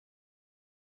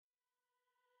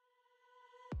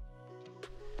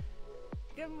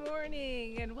Good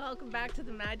morning and welcome back to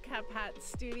the Madcap Hat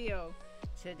Studio.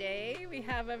 Today we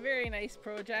have a very nice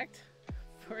project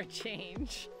for a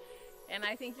change and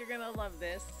I think you're gonna love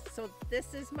this. So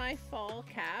this is my fall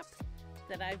cap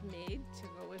that I've made to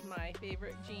go with my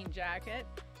favorite jean jacket,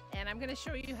 and I'm gonna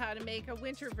show you how to make a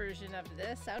winter version of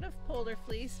this out of polar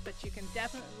fleece, but you can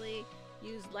definitely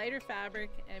use lighter fabric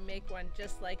and make one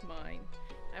just like mine.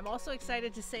 I'm also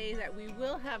excited to say that we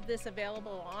will have this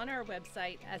available on our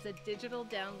website as a digital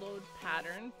download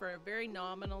pattern for a very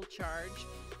nominal charge,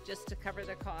 just to cover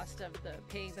the cost of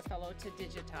paying the fellow to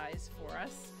digitize for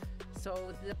us.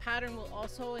 So the pattern will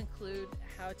also include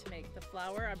how to make the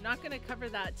flower. I'm not going to cover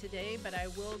that today, but I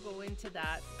will go into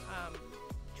that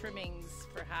trimmings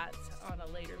for hats on a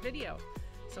later video.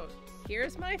 So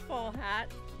here's my fall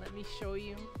hat. Let me show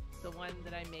you the one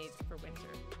that I made for winter.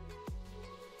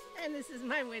 And this is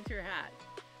my winter hat.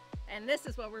 And this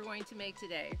is what we're going to make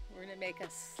today. We're going to make a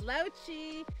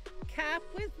slouchy cap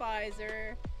with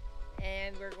visor,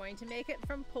 and we're going to make it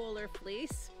from polar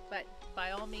fleece, but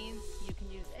by all means you can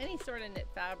use any sort of knit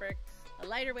fabric, a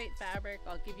lighter weight fabric.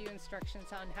 I'll give you instructions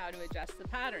on how to adjust the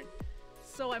pattern.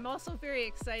 So I'm also very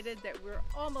excited that we're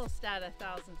almost at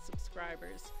 1,000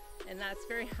 subscribers, and that's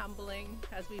very humbling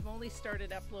as we've only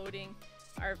started uploading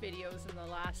our videos in the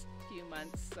last few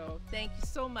months. So thank you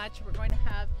so much. We're going to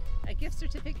have a gift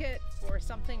certificate for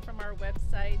something from our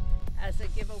website as a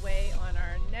giveaway on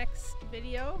our next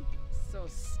video, so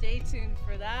stay tuned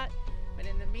for that. But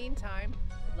in the meantime,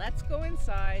 let's go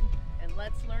inside and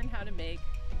let's learn how to make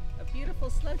a beautiful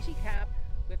slouchy cap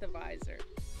with a visor.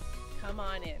 Come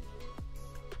on in.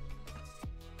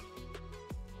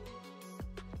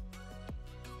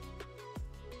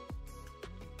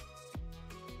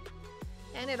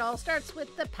 And it all starts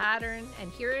with the pattern,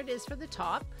 and here it is for the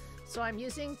top. So I'm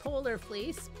using polar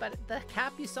fleece, but the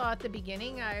cap you saw at the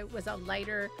beginning was a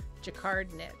lighter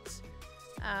jacquard knit.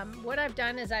 What I've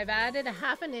done is I've added a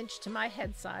 ½ inch to my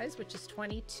head size, which is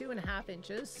 22.5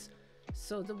 inches.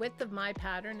 So the width of my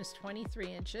pattern is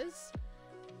 23 inches.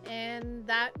 And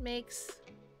that makes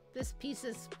this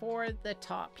pieces for the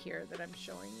top here that I'm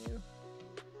showing you.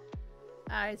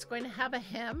 It's going to have a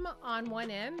hem on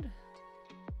one end.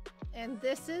 And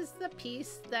this is the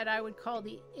piece that I would call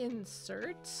the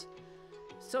insert.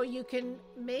 So you can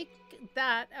make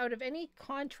that out of any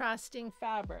contrasting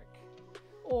fabric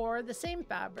or the same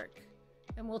fabric.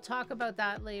 And we'll talk about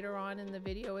that later on in the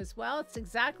video as well. It's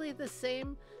exactly the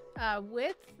same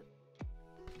width,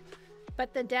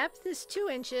 but the depth is 2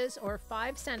 inches or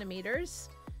 5 centimeters.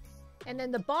 And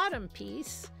then the bottom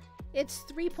piece, it's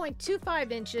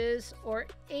 3.25 inches or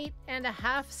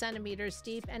 8.5 centimeters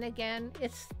deep. And again,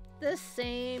 it's the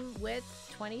same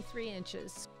width, 23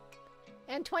 inches.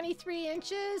 And 23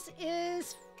 inches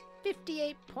is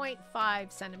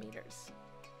 58.5 centimeters.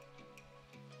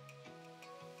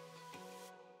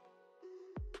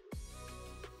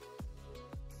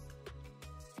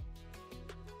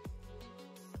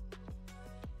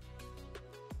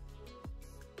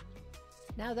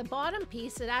 Now the bottom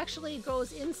piece, it actually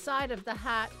goes inside of the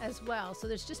hat as well. So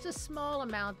there's just a small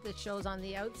amount that shows on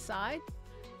the outside.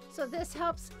 So this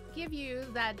helps give you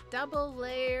that double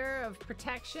layer of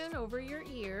protection over your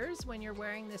ears when you're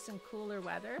wearing this in cooler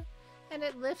weather. And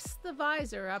it lifts the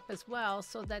visor up as well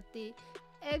so that the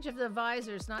edge of the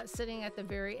visor is not sitting at the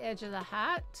very edge of the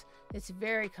hat. It's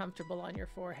very comfortable on your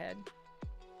forehead.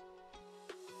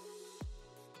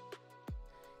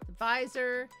 The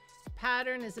visor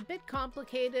pattern is a bit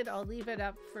complicated. I'll leave it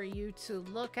up for you to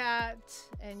look at,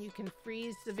 and you can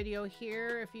freeze the video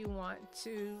here if you want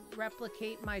to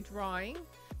replicate my drawing.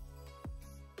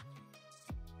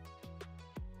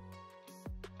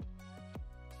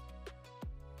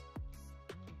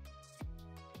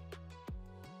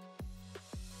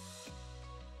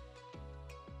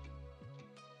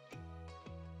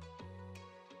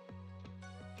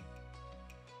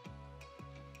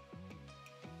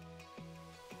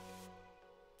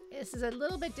 This is a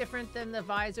little bit different than the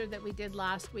visor that we did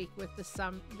last week with the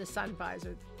sun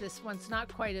visor. This one's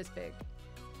not quite as big.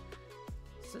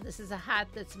 So this is a hat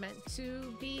that's meant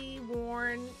to be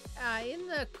worn in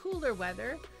the cooler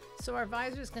weather. So our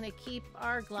visor is going to keep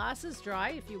our glasses dry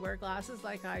if you wear glasses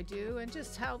like I do, and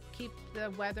just help keep the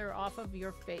weather off of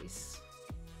your face.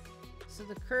 So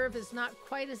the curve is not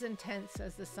quite as intense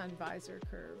as the sun visor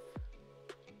curve.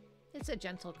 It's a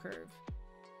gentle curve.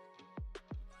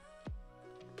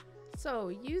 So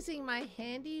using my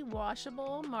handy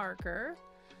washable marker,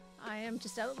 I am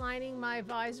just outlining my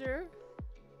visor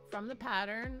from the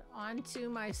pattern onto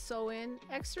my sew-in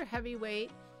extra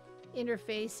heavyweight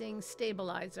interfacing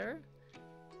stabilizer.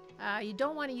 You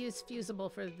don't want to use fusible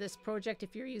for this project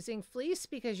if you're using fleece,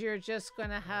 because you're just going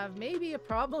to have maybe a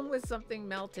problem with something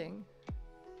melting.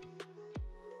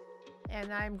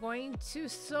 And I'm going to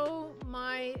sew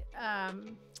my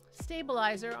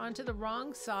stabilizer onto the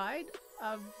wrong side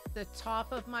of the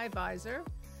top of my visor.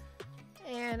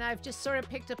 And I've just sort of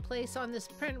picked a place on this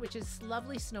print, which is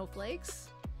lovely snowflakes.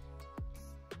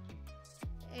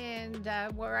 And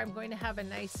where I'm going to have a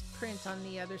nice print on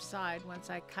the other side once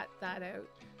I cut that out.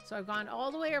 So I've gone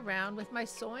all the way around with my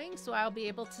sewing, so I'll be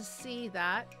able to see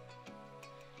that.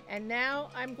 And now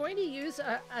I'm going to use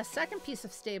a second piece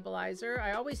of stabilizer.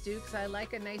 I always do, because I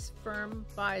like a nice firm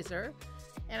visor.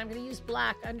 And I'm going to use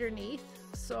black underneath.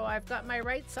 So I've got my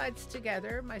right sides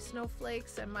together. My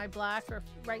snowflakes and my black are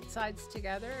right sides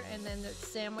together, and then it's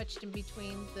sandwiched in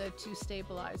between the two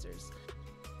stabilizers.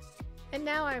 And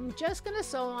now I'm just going to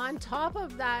sew on top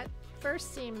of that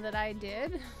first seam that I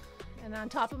did, and on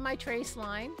top of my trace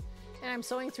line. And I'm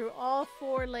sewing through all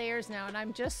 4 layers now, and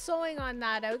I'm just sewing on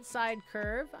that outside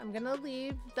curve. I'm going to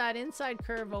leave that inside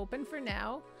curve open for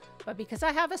now, but because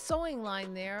I have a sewing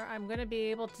line there, I'm going to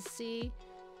be able to see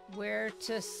where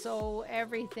to sew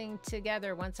everything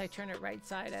together once I turn it right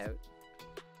side out.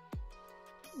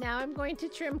 Now I'm going to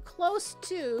trim close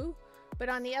to, but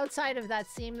on the outside of that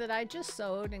seam that I just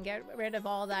sewed, and get rid of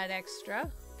all that extra.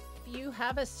 If you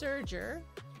have a serger,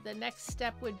 the next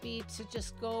step would be to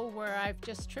just go where I've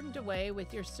just trimmed away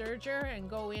with your serger and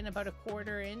go in about a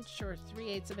 1/4 inch or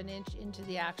 3/8 of an inch into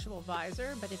the actual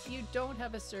visor. But if you don't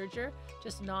have a serger,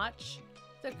 just notch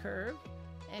the curve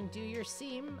and do your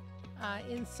seam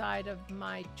inside of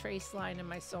my trace line and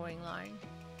my sewing line.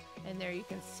 And there you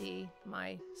can see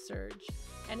my serge.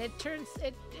 And it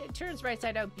turns right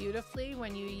side out beautifully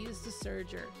when you use the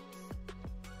serger.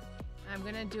 I'm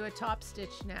going to do a top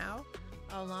stitch now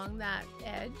along that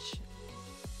edge.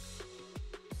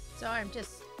 So I'm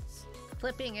just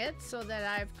clipping it so that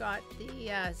I've got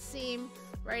the seam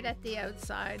right at the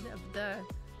outside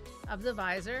of the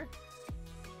visor.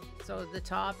 So the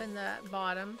top and the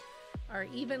bottom are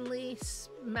evenly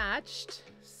matched.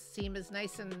 Seam is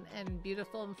nice and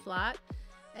beautiful and flat.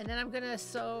 And then I'm going to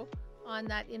sew on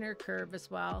that inner curve as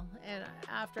well. And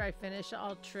after I finish,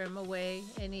 I'll trim away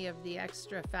any of the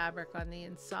extra fabric on the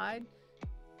inside,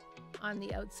 on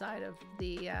the outside of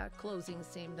the closing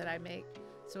seam that I make.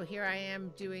 So here I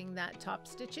am doing that top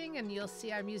stitching, and you'll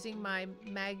see I'm using my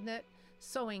magnet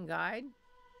sewing guide,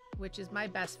 which is my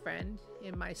best friend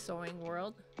in my sewing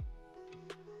world.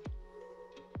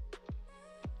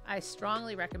 I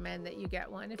strongly recommend that you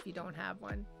get one if you don't have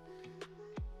one.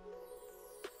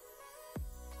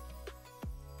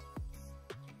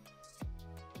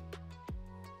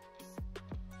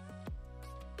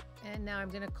 And now I'm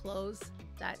going to close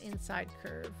that inside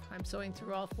curve. I'm sewing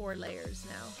through all 4 layers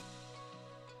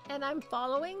now. And I'm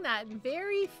following that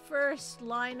very first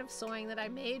line of sewing that I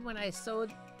made when I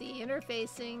sewed the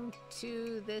interfacing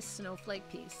to this snowflake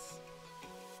piece.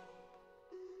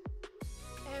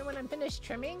 And when I'm finished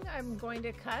trimming, I'm going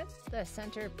to cut the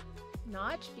center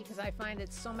notch, because I find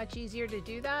it's so much easier to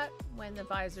do that when the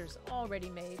visor's already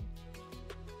made.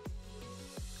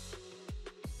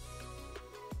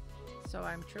 So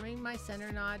I'm trimming my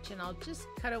center notch, and I'll just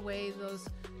cut away those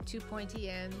 2 pointy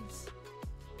ends.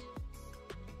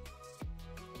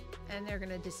 And they're going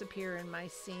to disappear in my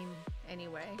seam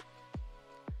anyway.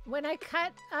 When I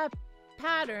cut a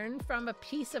pattern from a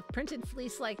piece of printed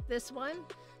fleece like this one,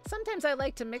 sometimes I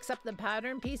like to mix up the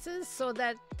pattern pieces so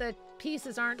that the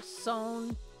pieces aren't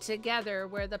sewn together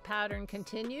where the pattern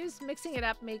continues. Mixing it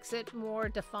up makes it more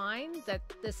defined that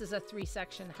this is a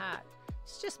 3-section hat.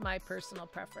 It's just my personal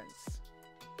preference.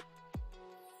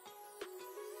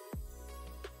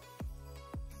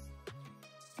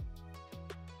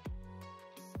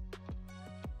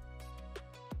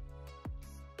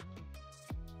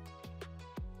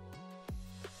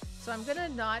 So I'm going to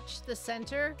notch the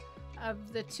center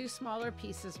of the 2 smaller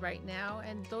pieces right now,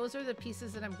 and those are the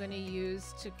pieces that I'm going to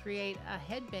use to create a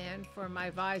headband for my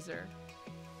visor.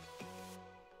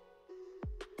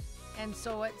 And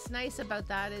so what's nice about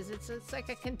that is it's like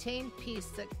a contained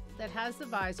piece that has the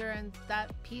visor, and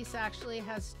that piece actually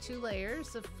has 2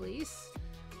 layers of fleece.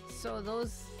 So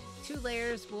those 2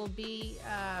 layers will be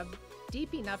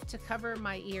deep enough to cover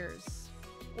my ears,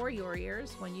 or your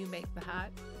ears, when you make the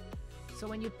hat. So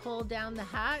when you pull down the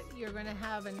hat, you're going to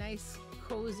have a nice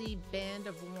cozy band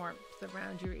of warmth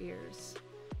around your ears,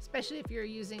 especially if you're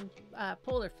using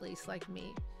polar fleece like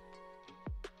me.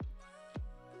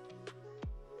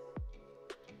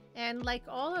 And like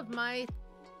all of my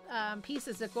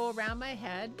pieces that go around my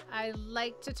head, I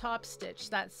like to top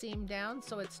stitch that seam down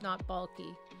so it's not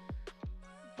bulky.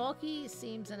 bulky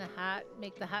seams in a hat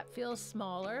make the hat feel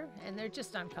smaller, and they're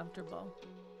just uncomfortable.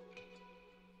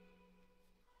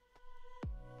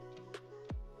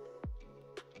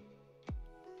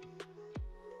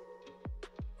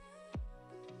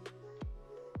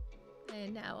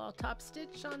 And now I'll top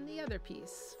stitch on the other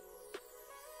piece.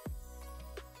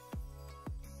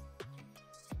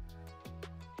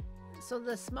 So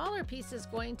the smaller piece is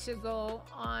going to go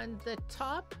on the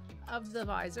top of the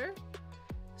visor.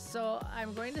 So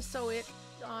I'm going to sew it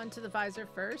onto the visor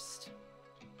first.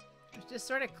 I've just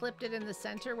sort of clipped it in the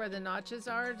center where the notches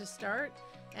are to start.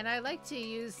 And I like to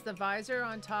use the visor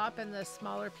on top and the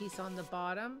smaller piece on the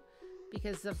bottom,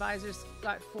 because the visor's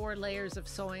got 4 layers of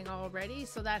sewing already,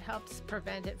 so that helps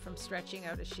prevent it from stretching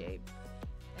out of shape.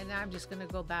 And now I'm just going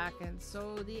to go back and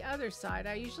sew the other side.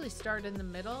 I usually start in the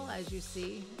middle, as you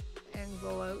see, and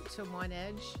go out to one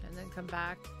edge and then come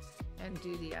back and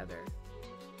do the other.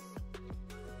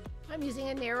 I'm using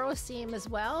a narrow seam as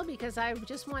well because I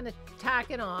just want to tack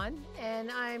it on,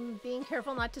 and I'm being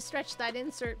careful not to stretch that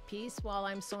insert piece while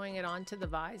I'm sewing it onto the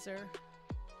visor.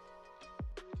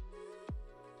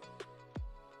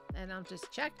 And I'll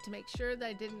just check to make sure that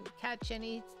I didn't catch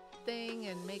anything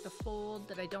and make a fold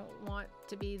that I don't want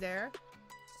to be there.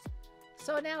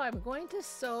 So now I'm going to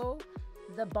sew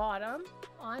the bottom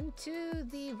onto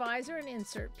the visor and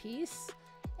insert piece,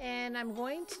 and I'm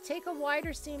going to take a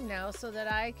wider seam now so that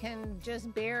I can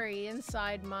just bury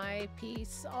inside my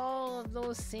piece all of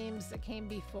those seams that came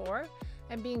before.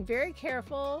 I'm being very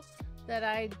careful that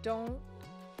I don't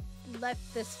let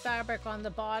this fabric on the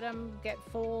bottom get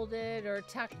folded or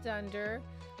tucked under.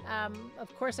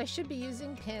 Of course, I should be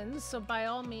using pins, so by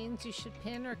all means you should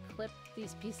pin or clip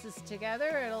these pieces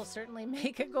together. It'll certainly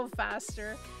make it go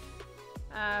faster.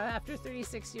 After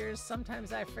 36 years,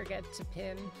 sometimes I forget to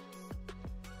pin.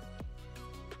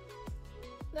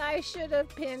 I should have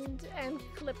pinned and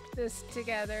clipped this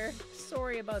together.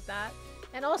 Sorry about that.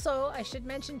 And also, I should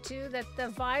mention too that the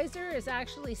visor is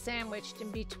actually sandwiched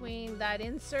in between that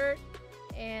insert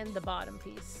and the bottom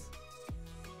piece.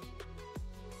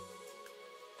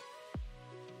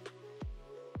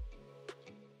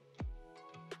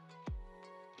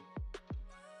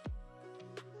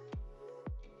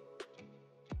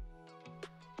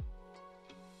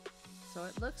 So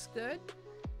it looks good.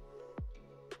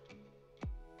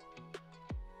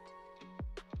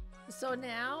 So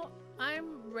now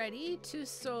I'm ready to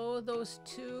sew those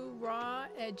 2 raw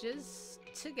edges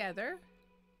together.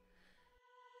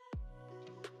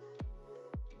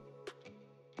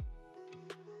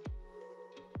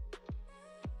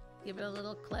 Give it a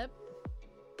little clip,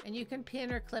 and you can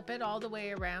pin or clip it all the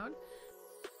way around.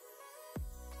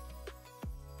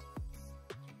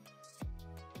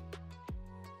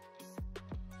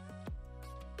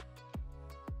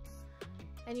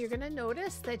 And you're going to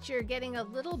notice that you're getting a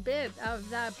little bit of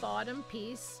that bottom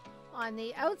piece on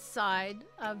the outside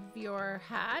of your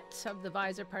hat, of the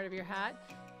visor part of your hat,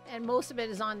 and most of it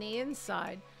is on the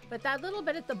inside. But that little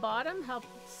bit at the bottom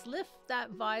helps lift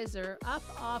that visor up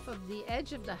off of the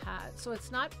edge of the hat, so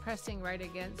it's not pressing right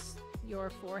against your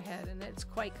forehead, and it's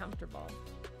quite comfortable.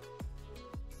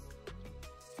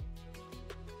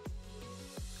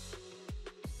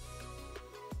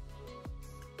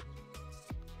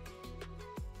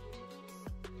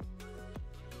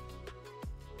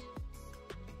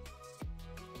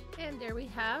 And there we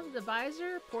have the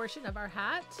visor portion of our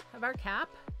hat, of our cap.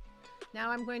 Now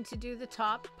I'm going to do the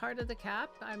top part of the cap.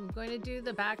 I'm going to do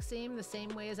the back seam the same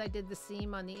way as I did the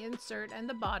seam on the insert and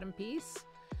the bottom piece.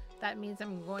 That means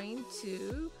I'm going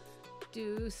to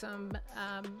do some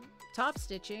top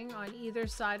stitching on either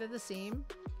side of the seam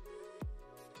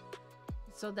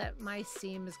so that my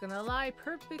seam is going to lie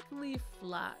perfectly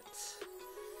flat.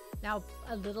 Now,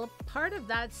 a little part of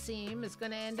that seam is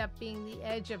going to end up being the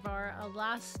edge of our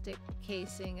elastic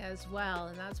casing as well,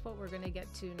 and that's what we're going to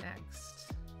get to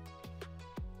next.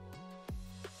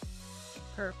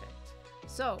 Perfect.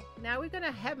 So now we're going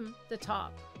to hem the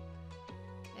top,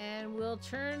 and we'll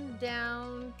turn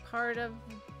down part of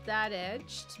that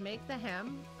edge to make the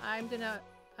hem. I'm going to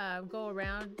go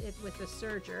around it with a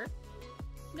serger.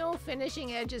 No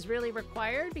finishing edge is really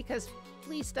required because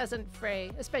fleece doesn't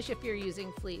fray, especially if you're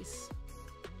using fleece.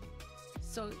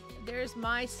 So there's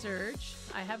my serge.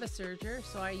 I have a serger,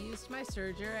 so I used my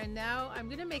serger, and now I'm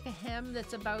going to make a hem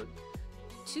that's about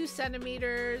 2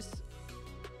 centimeters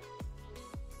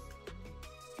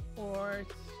or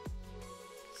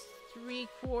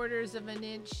 3/4 of an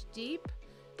inch deep.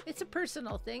 It's a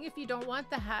personal thing. If you don't want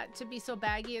the hat to be so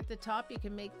baggy at the top, you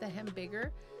can make the hem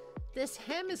bigger. This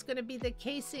hem is going to be the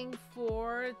casing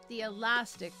for the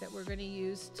elastic that we're going to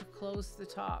use to close the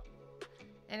top.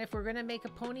 And if we're going to make a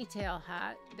ponytail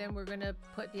hat, then we're going to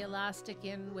put the elastic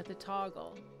in with a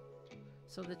toggle,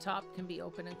 so the top can be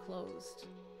open and closed.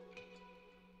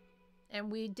 And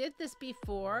we did this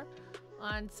before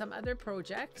on some other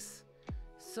projects.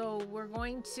 So we're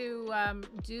going to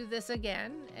do this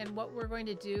again. And what we're going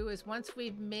to do is, once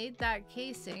we've made that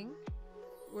casing,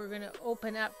 we're going to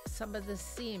open up some of the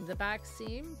seam, the back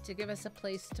seam, to give us a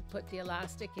place to put the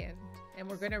elastic in. And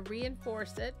we're going to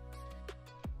reinforce it.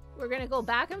 We're going to go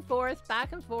back and forth,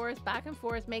 back and forth, back and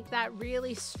forth, make that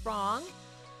really strong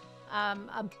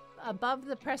above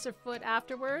the presser foot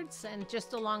afterwards, and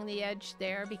just along the edge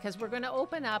there, because we're going to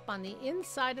open up on the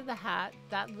inside of the hat,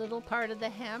 that little part of the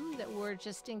hem that we're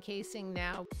just encasing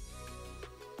now.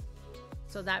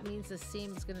 So that means the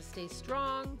seam is going to stay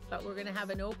strong, but we're going to have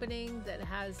an opening that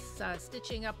has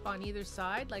stitching up on either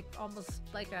side, like almost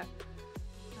like a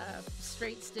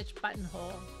straight stitch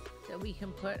buttonhole that we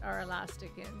can put our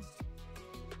elastic in.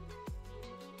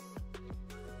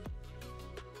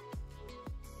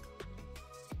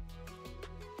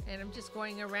 And I'm just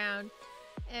going around,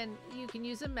 and you can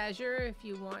use a measure if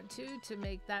you want to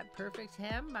make that perfect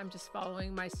hem. I'm just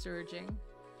following my serging.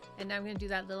 And now I'm going to do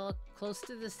that little close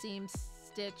to the seam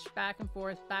stitch back and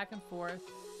forth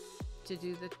to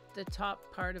do the top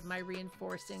part of my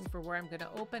reinforcing for where I'm going to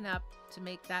open up to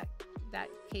make that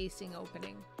casing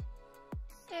opening.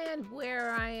 And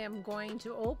where I am going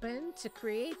to open to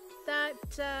create that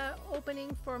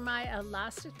opening for my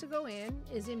elastic to go in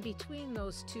is in between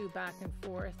those two back and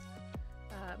forth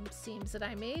seams that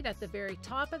I made at the very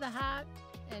top of the hat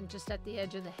and just at the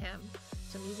edge of the hem.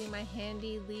 So I'm using my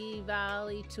handy Lee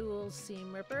Valley Tools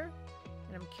seam ripper,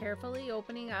 and I'm carefully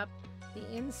opening up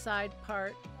the inside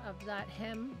part of that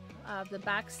hem of the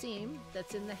back seam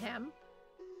that's in the hem.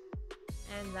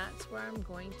 And that's where I'm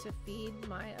going to feed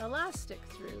my elastic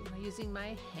through using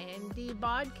my handy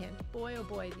bodkin. Boy, oh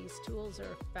boy, these tools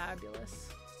are fabulous.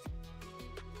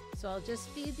 So I'll just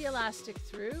feed the elastic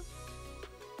through.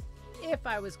 If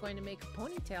I was going to make a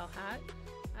ponytail hat,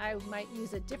 I might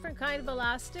use a different kind of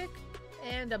elastic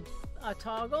and a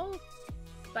toggle,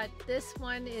 but this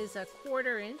one is a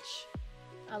 1/4 inch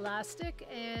elastic,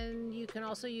 and you can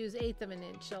also use 1/8 of an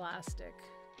inch elastic.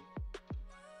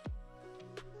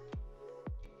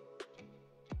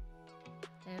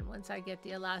 And once I get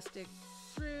the elastic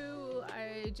through,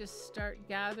 I just start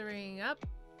gathering up.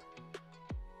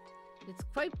 It's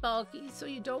quite bulky, so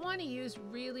you don't want to use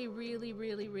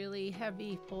really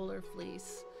heavy polar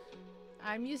fleece.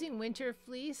 I'm using winter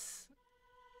fleece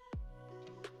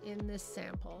in this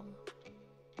sample.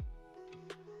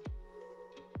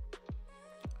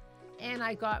 And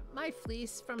I got my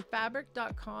fleece from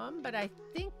fabric.com, but I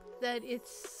think that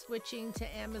it's switching to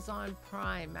Amazon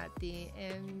Prime at the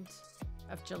end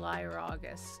of July or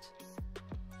August,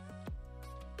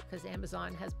 because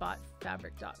Amazon has bought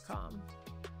fabric.com.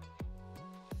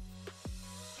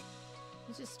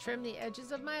 Just trim the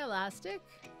edges of my elastic,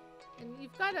 and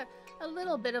you've got a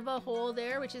little bit of a hole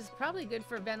there, which is probably good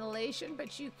for ventilation,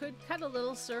 but you could cut a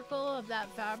little circle of that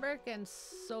fabric and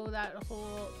sew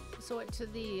it to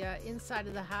the inside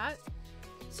of the hat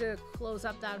to close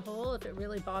up that hole if it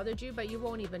really bothered you, but you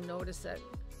won't even notice it.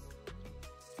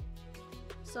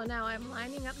 So now I'm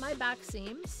lining up my back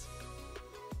seams.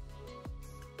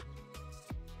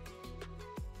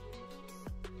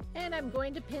 And I'm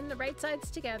going to pin the right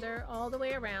sides together all the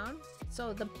way around.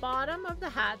 So the bottom of the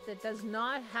hat that does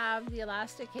not have the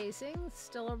elastic casing,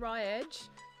 still a raw edge,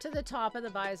 to the top of the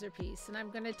visor piece. And I'm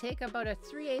going to take about a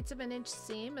 3/8 of an inch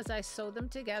seam as I sew them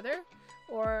together,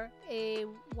 or a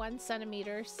 1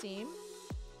 centimeter seam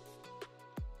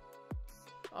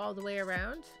all the way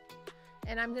around.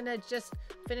 And I'm going to just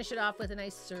finish it off with a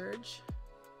nice serge.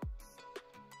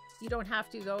 You don't have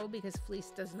to though, because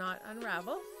fleece does not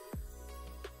unravel.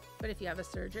 But if you have a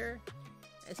serger,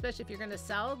 especially if you're going to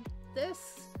sell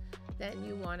this, then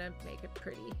you want to make it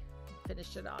pretty.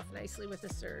 Finish it off nicely with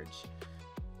a serge.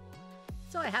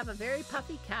 So I have a very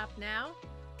puffy cap now,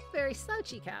 very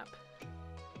slouchy cap.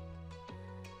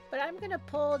 But I'm going to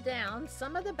pull down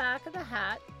some of the back of the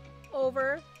hat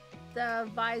over the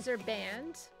visor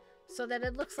band so that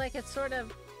it looks like it's sort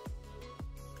of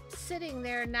sitting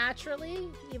there naturally,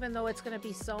 even though it's going to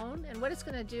be sewn. And what it's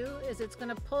going to do is it's going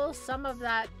to pull some of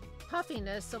that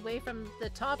puffiness away from the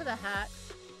top of the hat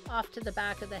off to the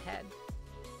back of the head.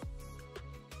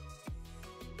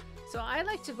 So I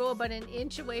like to go about 1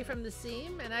 inch away from the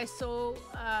seam, and I sew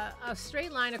a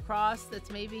straight line across that's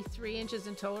maybe 3 inches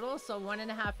in total, so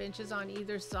 1.5 inches on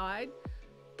either side.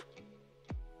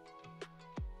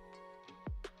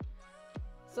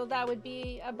 So that would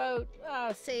be about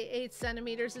say 8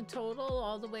 centimeters in total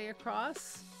all the way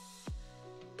across.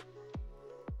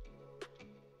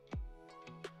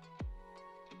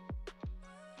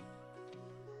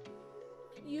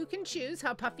 you can choose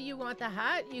how puffy you want the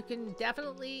hat. You can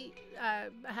definitely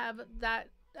have that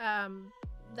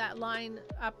that line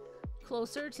up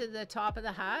closer to the top of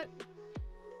the hat,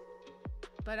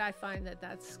 but I find that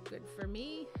that's good for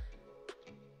me.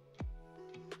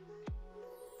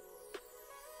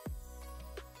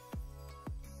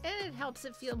 And it helps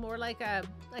it feel more like a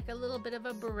little bit of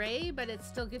a beret, but it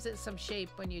still gives it some shape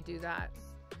when you do that.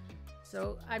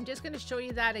 So I'm just going to show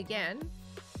you that again.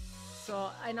 So,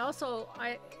 and also,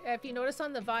 if you notice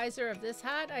on the visor of this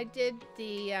hat, I did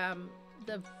the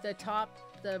top,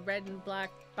 the red and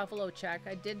black buffalo check.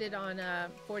 I did it on a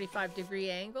 45-degree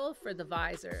angle for the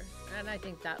visor, and I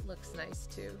think that looks nice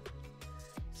too.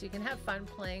 So you can have fun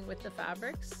playing with the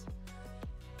fabrics.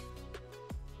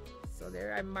 So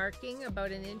there I'm marking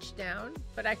about 1 inch down,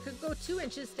 but I could go 2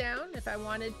 inches down if I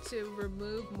wanted to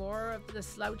remove more of the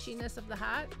slouchiness of the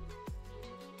hat.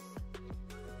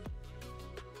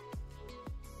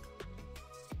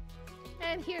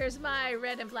 And here's my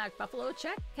red and black buffalo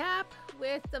check cap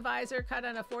with the visor cut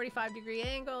on a 45-degree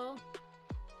angle.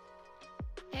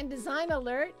 And design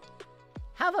alert,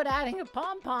 how about adding a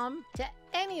pom-pom to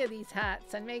any of these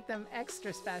hats and make them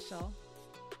extra special?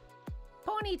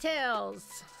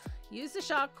 Ponytails. Use the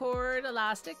shock cord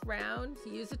elastic round,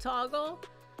 use a toggle.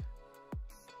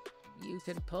 You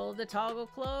can pull the toggle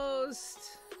closed.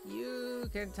 You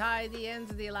can tie the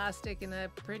ends of the elastic in a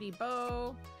pretty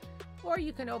bow, or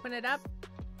you can open it up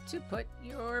to put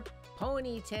your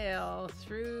ponytail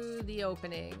through the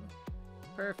opening.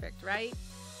 Perfect, right?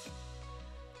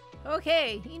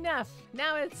 Okay, enough.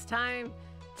 Now it's time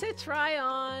to try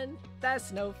on the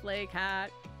snowflake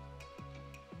hat.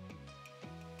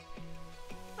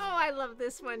 Oh, I love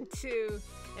this one too.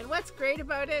 And what's great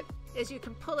about it is you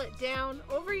can pull it down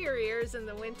over your ears in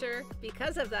the winter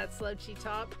because of that slouchy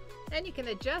top, and you can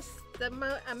adjust the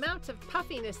amount of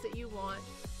puffiness that you want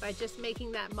by just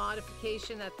making that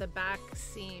modification at the back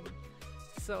seam.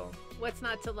 So what's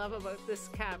not to love about this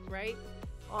cap, right?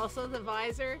 Also, the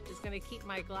visor is going to keep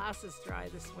my glasses dry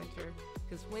this winter,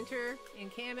 because winter in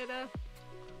Canada,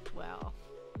 well.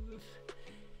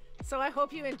 So I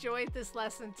hope you enjoyed this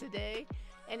lesson today.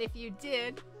 And if you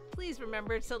did, please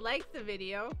remember to like the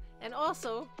video, and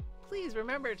also please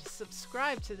remember to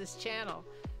subscribe to this channel.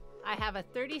 I have a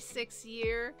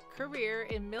 36-year career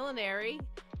in millinery,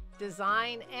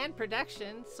 design, and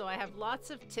production, so I have lots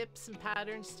of tips and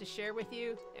patterns to share with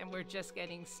you, and we're just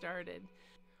getting started.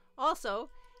 Also,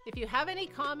 if you have any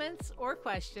comments or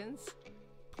questions,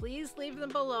 please leave them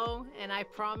below, and I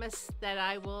promise that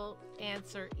I will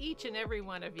answer each and every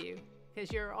one of you,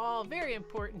 because you're all very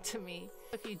important to me.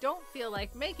 If you don't feel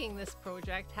like making this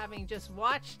project, having just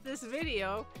watched this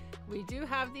video, we do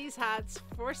have these hats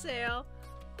for sale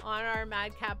on our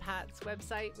Madcap Hats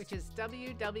website, which is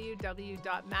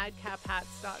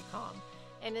www.madcaphats.com.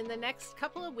 And in the next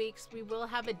couple of weeks, we will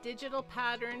have a digital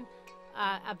pattern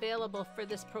available for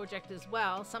this project as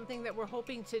well, something that we're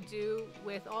hoping to do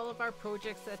with all of our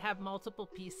projects that have multiple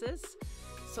pieces.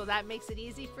 So that makes it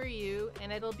easy for you,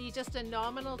 and it'll be just a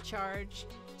nominal charge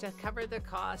to cover the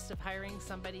cost of hiring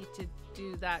somebody to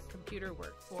do that computer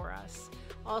work for us.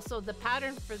 Also, the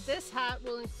pattern for this hat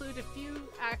will include a few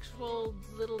actual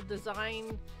little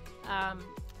design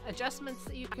adjustments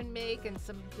that you can make, and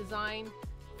some design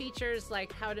features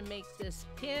like how to make this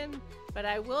pin, but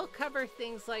I will cover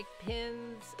things like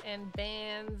pins and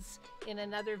bands in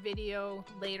another video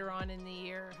later on in the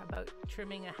year about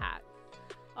trimming a hat.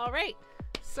 All right,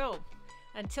 so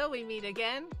until we meet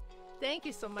again, thank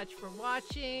you so much for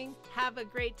watching. Have a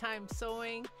great time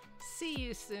sewing. See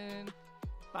you soon.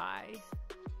 Bye.